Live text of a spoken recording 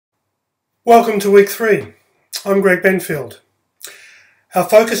Welcome to week 3. I'm Greg Benfield. Our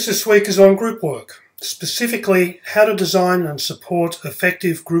focus this week is on group work, specifically how to design and support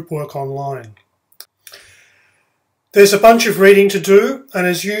effective group work online. There's a bunch of reading to do, and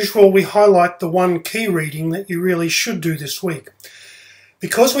as usual we highlight the one key reading that you really should do this week.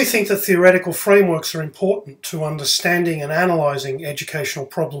 Because we think that theoretical frameworks are important to understanding and analysing educational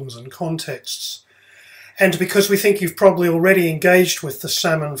problems and contexts, and because we think you've probably already engaged with the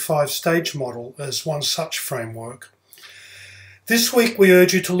Salmon 5-stage model as one such framework, this week we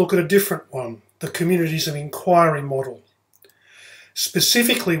urge you to look at a different one, the Communities of Inquiry model.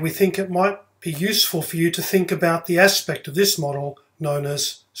 Specifically, we think it might be useful for you to think about the aspect of this model known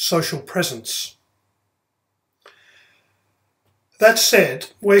as social presence. That said,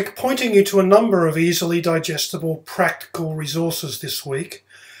 we're pointing you to a number of easily digestible practical resources this week,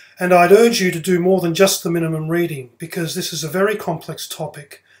 and I'd urge you to do more than just the minimum reading, because this is a very complex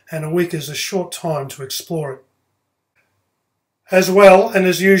topic and a week is a short time to explore it. As well, and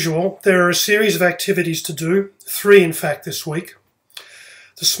as usual, there are a series of activities to do, 3 in fact this week.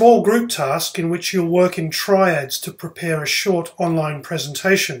 The small group task, in which you'll work in triads to prepare a short online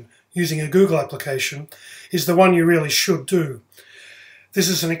presentation using a Google application, is the one you really should do. This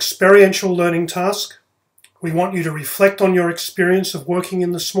is an experiential learning task. We want you to reflect on your experience of working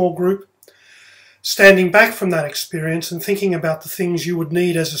in the small group, standing back from that experience and thinking about the things you would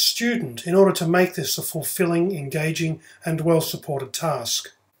need as a student in order to make this a fulfilling, engaging and well-supported task.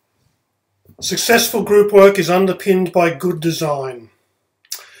 Successful group work is underpinned by good design.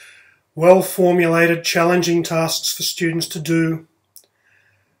 Well-formulated, challenging tasks for students to do,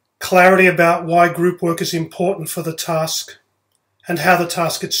 clarity about why group work is important for the task, and how the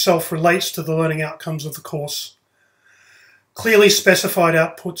task itself relates to the learning outcomes of the course, clearly specified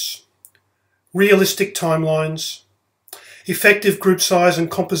outputs, realistic timelines, effective group size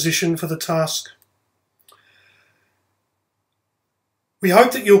and composition for the task. We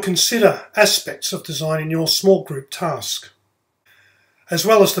hope that you'll consider aspects of design in your small group task. As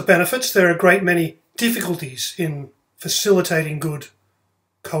well as the benefits, there are a great many difficulties in facilitating good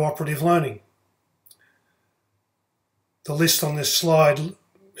cooperative learning. The list on this slide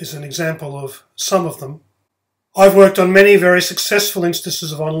is an example of some of them. I've worked on many very successful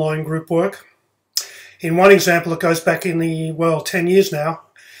instances of online group work. In one example, it goes back in 10 years now.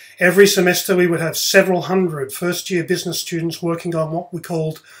 Every semester we would have several hundred first-year business students working on what we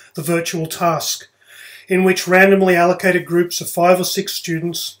called the virtual task, in which randomly allocated groups of 5 or 6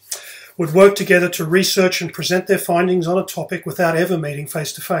 students would work together to research and present their findings on a topic without ever meeting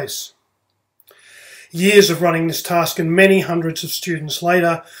face-to-face. Years of running this task and many hundreds of students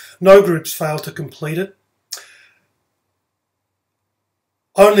later, no groups failed to complete it.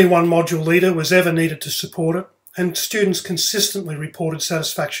 Only one module leader was ever needed to support it, and students consistently reported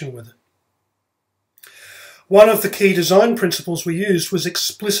satisfaction with it. One of the key design principles we used was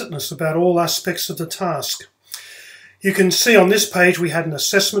explicitness about all aspects of the task. You can see on this page we had an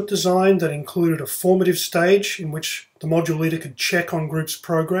assessment design that included a formative stage in which the module leader could check on groups'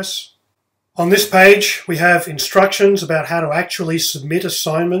 progress. On this page, we have instructions about how to actually submit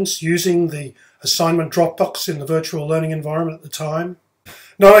assignments using the assignment Dropbox in the virtual learning environment at the time.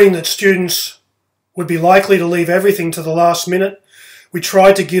 Knowing that students would be likely to leave everything to the last minute, we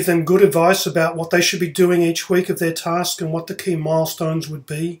tried to give them good advice about what they should be doing each week of their task and what the key milestones would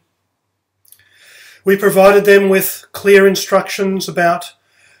be. We provided them with clear instructions about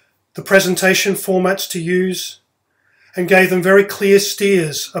the presentation formats to use, and gave them very clear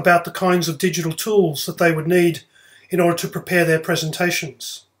steers about the kinds of digital tools that they would need in order to prepare their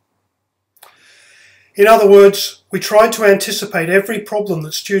presentations. In other words, we tried to anticipate every problem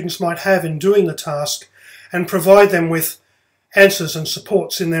that students might have in doing the task and provide them with answers and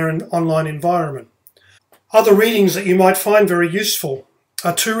supports in their online environment. Other readings that you might find very useful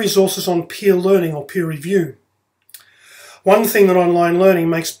are 2 resources on peer learning or peer review. One thing that online learning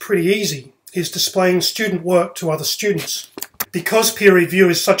makes pretty easy is displaying student work to other students. Because peer review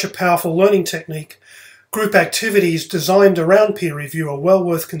is such a powerful learning technique, group activities designed around peer review are well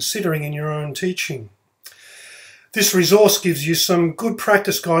worth considering in your own teaching. This resource gives you some good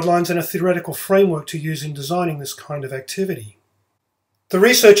practice guidelines and a theoretical framework to use in designing this kind of activity. The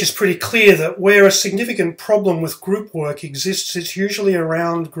research is pretty clear that where a significant problem with group work exists, it's usually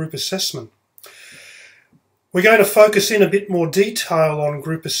around group assessment. We're going to focus in a bit more detail on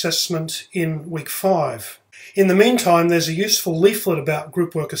group assessment in week 5. In the meantime, there's a useful leaflet about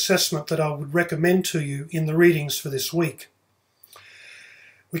group work assessment that I would recommend to you in the readings for this week.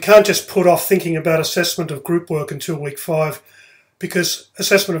 We can't just put off thinking about assessment of group work until week 5, because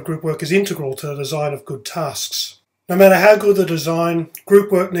assessment of group work is integral to the design of good tasks. No matter how good the design, group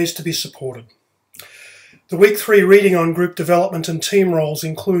work needs to be supported. The Week 3 reading on group development and team roles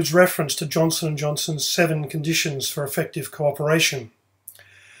includes reference to Johnson & Johnson's 7 conditions for effective cooperation.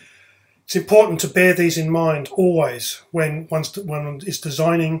 It's important to bear these in mind always when one is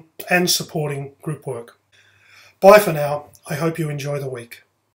designing and supporting group work. Bye for now. I hope you enjoy the week.